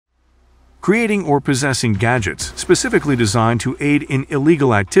Creating or possessing gadgets specifically designed to aid in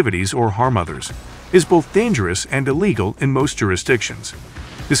illegal activities or harm others is both dangerous and illegal in most jurisdictions.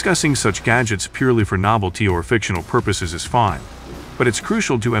 Discussing such gadgets purely for novelty or fictional purposes is fine, but it's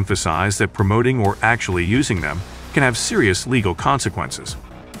crucial to emphasize that promoting or actually using them can have serious legal consequences.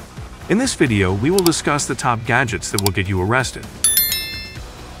 In this video, we will discuss the top gadgets that will get you arrested.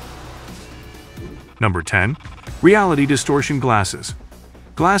 Number 10. Reality distortion glasses.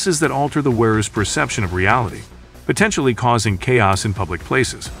 Glasses that alter the wearer's perception of reality, potentially causing chaos in public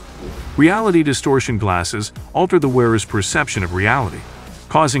places. Reality distortion glasses alter the wearer's perception of reality,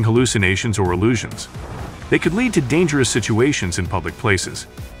 causing hallucinations or illusions. They could lead to dangerous situations in public places,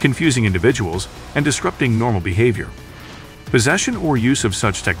 confusing individuals, and disrupting normal behavior. Possession or use of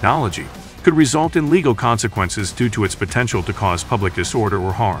such technology could result in legal consequences due to its potential to cause public disorder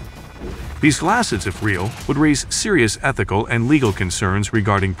or harm. These glasses, if real, would raise serious ethical and legal concerns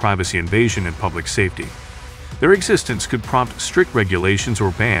regarding privacy invasion and public safety. Their existence could prompt strict regulations or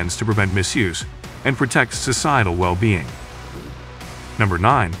bans to prevent misuse and protect societal well-being. Number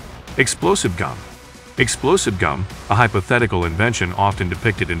 9. Explosive gum. Explosive gum, a hypothetical invention often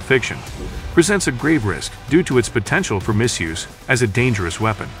depicted in fiction, presents a grave risk due to its potential for misuse as a dangerous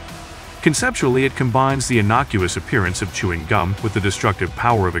weapon. Conceptually, it combines the innocuous appearance of chewing gum with the destructive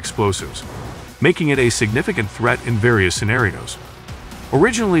power of explosives, making it a significant threat in various scenarios.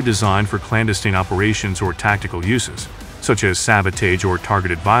 Originally designed for clandestine operations or tactical uses, such as sabotage or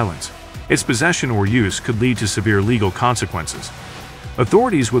targeted violence, its possession or use could lead to severe legal consequences.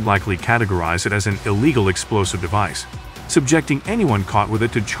 Authorities would likely categorize it as an illegal explosive device, subjecting anyone caught with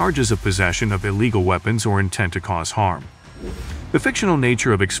it to charges of possession of illegal weapons or intent to cause harm. The fictional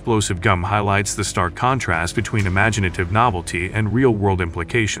nature of explosive gum highlights the stark contrast between imaginative novelty and real-world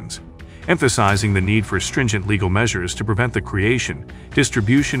implications, emphasizing the need for stringent legal measures to prevent the creation,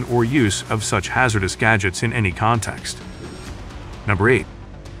 distribution, or use of such hazardous gadgets in any context. Number 8.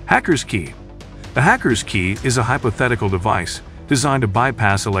 Hacker's key. The hacker's key is a hypothetical device designed to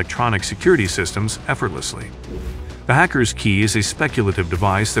bypass electronic security systems effortlessly. The hacker's key is a speculative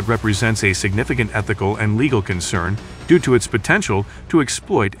device that represents a significant ethical and legal concern due to its potential to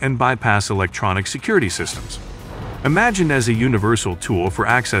exploit and bypass electronic security systems. Imagined as a universal tool for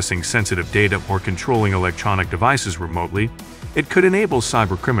accessing sensitive data or controlling electronic devices remotely, it could enable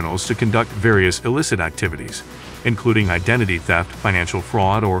cybercriminals to conduct various illicit activities, including identity theft, financial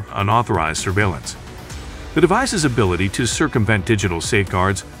fraud, or unauthorized surveillance. The device's ability to circumvent digital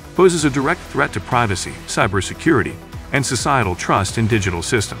safeguards poses a direct threat to privacy, cybersecurity, and societal trust in digital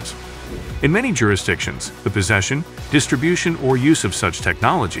systems. In many jurisdictions, the possession, distribution, or use of such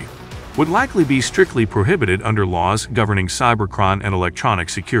technology would likely be strictly prohibited under laws governing cybercrime and electronic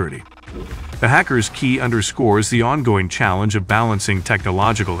security. The hacker's key underscores the ongoing challenge of balancing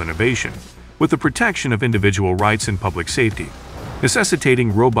technological innovation with the protection of individual rights and public safety,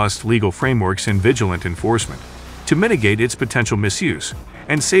 necessitating robust legal frameworks and vigilant enforcement to mitigate its potential misuse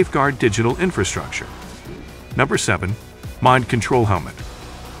and safeguard digital infrastructure. Number 7. Mind Control Helmet.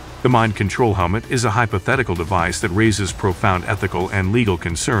 The Mind Control Helmet is a hypothetical device that raises profound ethical and legal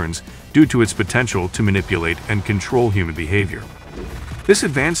concerns due to its potential to manipulate and control human behavior. This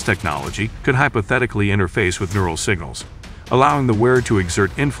advanced technology could hypothetically interface with neural signals, allowing the wearer to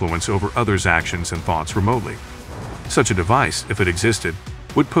exert influence over others' actions and thoughts remotely. Such a device, if it existed,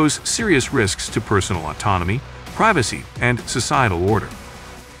 would pose serious risks to personal autonomy, privacy, and societal order.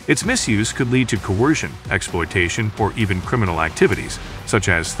 Its misuse could lead to coercion, exploitation, or even criminal activities, such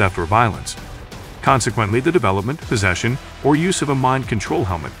as theft or violence. Consequently, the development, possession, or use of a mind control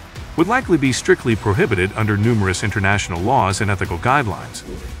helmet would likely be strictly prohibited under numerous international laws and ethical guidelines,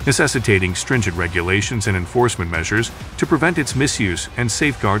 necessitating stringent regulations and enforcement measures to prevent its misuse and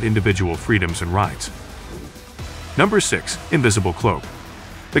safeguard individual freedoms and rights. Number 6. Invisible Cloak.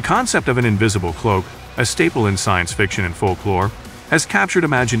 The concept of an invisible cloak, a staple in science fiction and folklore, has captured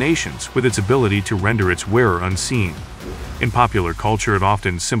imaginations with its ability to render its wearer unseen. In popular culture, it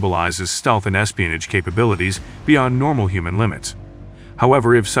often symbolizes stealth and espionage capabilities beyond normal human limits.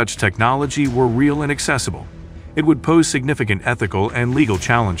 However, if such technology were real and accessible, it would pose significant ethical and legal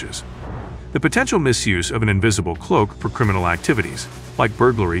challenges. The potential misuse of an invisible cloak for criminal activities, like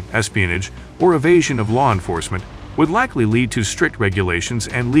burglary, espionage, or evasion of law enforcement, would likely lead to strict regulations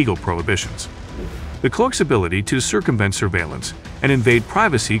and legal prohibitions. The cloak's ability to circumvent surveillance and invade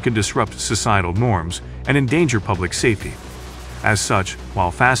privacy can disrupt societal norms and endanger public safety. As such, while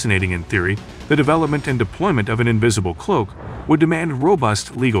fascinating in theory, the development and deployment of an invisible cloak would demand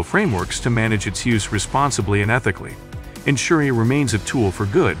robust legal frameworks to manage its use responsibly and ethically, ensuring it remains a tool for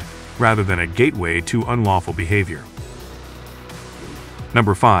good rather than a gateway to unlawful behavior.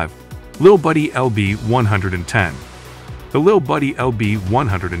 Number 5. Lil Buddy LB110. The Lil Buddy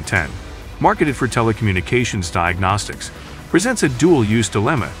LB110, marketed for telecommunications diagnostics, presents a dual-use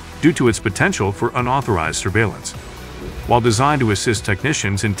dilemma due to its potential for unauthorized surveillance. While designed to assist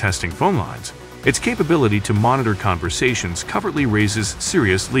technicians in testing phone lines, its capability to monitor conversations covertly raises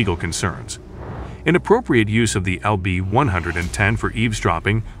serious legal concerns. Inappropriate use of the LB110 for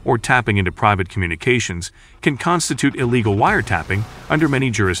eavesdropping or tapping into private communications can constitute illegal wiretapping under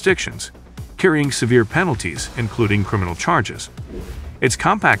many jurisdictions, carrying severe penalties, including criminal charges. Its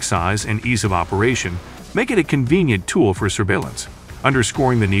compact size and ease of operation make it a convenient tool for surveillance,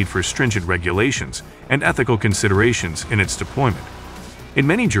 underscoring the need for stringent regulations and ethical considerations in its deployment. In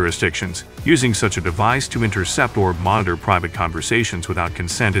many jurisdictions, using such a device to intercept or monitor private conversations without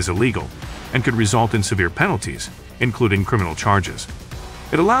consent is illegal and could result in severe penalties, including criminal charges.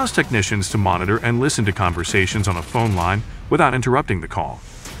 It allows technicians to monitor and listen to conversations on a phone line without interrupting the call,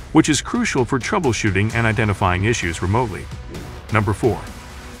 which is crucial for troubleshooting and identifying issues remotely. Number 4.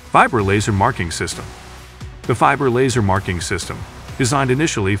 Fiber Laser Marking System. The Fiber Laser Marking System, designed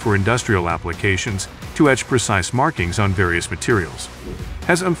initially for industrial applications to etch precise markings on various materials,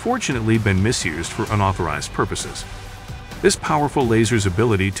 has unfortunately been misused for unauthorized purposes. This powerful laser's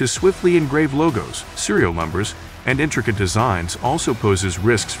ability to swiftly engrave logos, serial numbers, and intricate designs also poses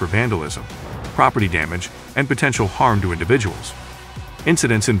risks for vandalism, property damage, and potential harm to individuals.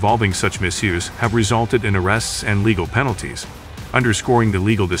 Incidents involving such misuse have resulted in arrests and legal penalties, underscoring the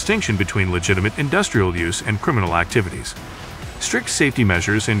legal distinction between legitimate industrial use and criminal activities. Strict safety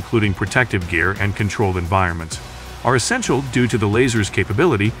measures, including protective gear and controlled environments, are essential due to the laser's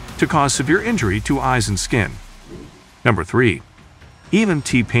capability to cause severe injury to eyes and skin. Number 3.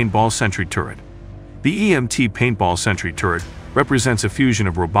 EMT Paintball Sentry Turret. The EMT Paintball Sentry Turret represents a fusion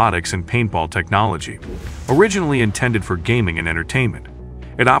of robotics and paintball technology. Originally intended for gaming and entertainment,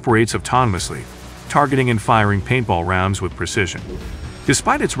 it operates autonomously, targeting and firing paintball rounds with precision.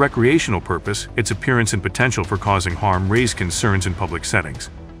 Despite its recreational purpose, its appearance and potential for causing harm raise concerns in public settings.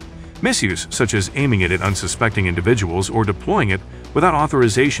 Misuse, such as aiming it at unsuspecting individuals or deploying it without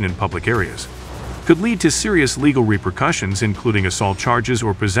authorization in public areas, could lead to serious legal repercussions, including assault charges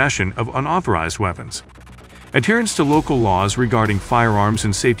or possession of unauthorized weapons. Adherence to local laws regarding firearms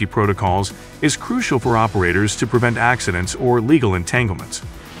and safety protocols is crucial for operators to prevent accidents or legal entanglements.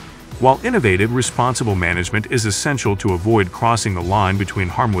 While innovative, responsible management is essential to avoid crossing the line between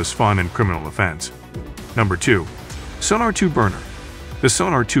harmless fun and criminal offense. Number 2. Sonar 2 Burner. The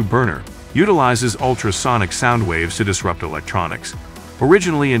Sonar 2 Burner utilizes ultrasonic sound waves to disrupt electronics.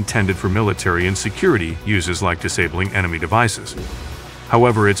 Originally intended for military and security uses like disabling enemy devices.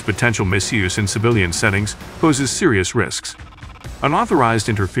 However, its potential misuse in civilian settings poses serious risks. Unauthorized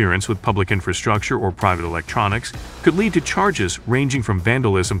interference with public infrastructure or private electronics could lead to charges ranging from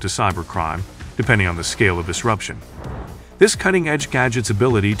vandalism to cybercrime, depending on the scale of disruption. This cutting-edge gadget's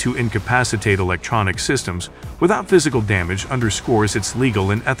ability to incapacitate electronic systems without physical damage underscores its legal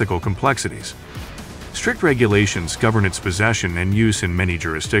and ethical complexities. Strict regulations govern its possession and use in many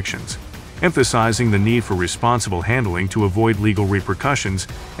jurisdictions, emphasizing the need for responsible handling to avoid legal repercussions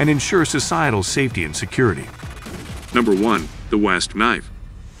and ensure societal safety and security. Number 1. The Wasp Knife.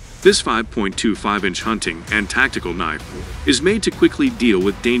 This 5.25-inch hunting and tactical knife is made to quickly deal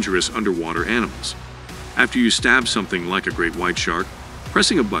with dangerous underwater animals. After you stab something like a great white shark,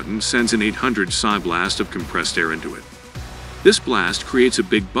 pressing a button sends an 800 psi blast of compressed air into it. This blast creates a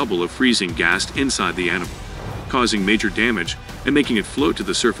big bubble of freezing gas inside the animal, causing major damage and making it float to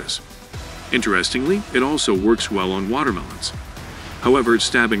the surface. Interestingly, it also works well on watermelons. However,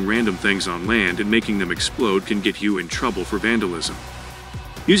 stabbing random things on land and making them explode can get you in trouble for vandalism.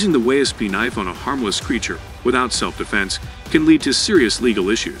 Using the Wasp knife on a harmless creature without self-defense can lead to serious legal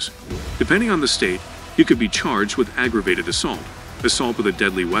issues. Depending on the state, you could be charged with aggravated assault, assault with a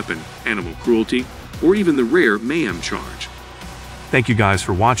deadly weapon, animal cruelty, or even the rare mayhem charge. Thank you guys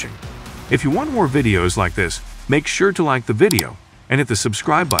for watching. If you want more videos like this, make sure to like the video and hit the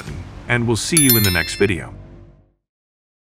subscribe button, and we'll see you in the next video.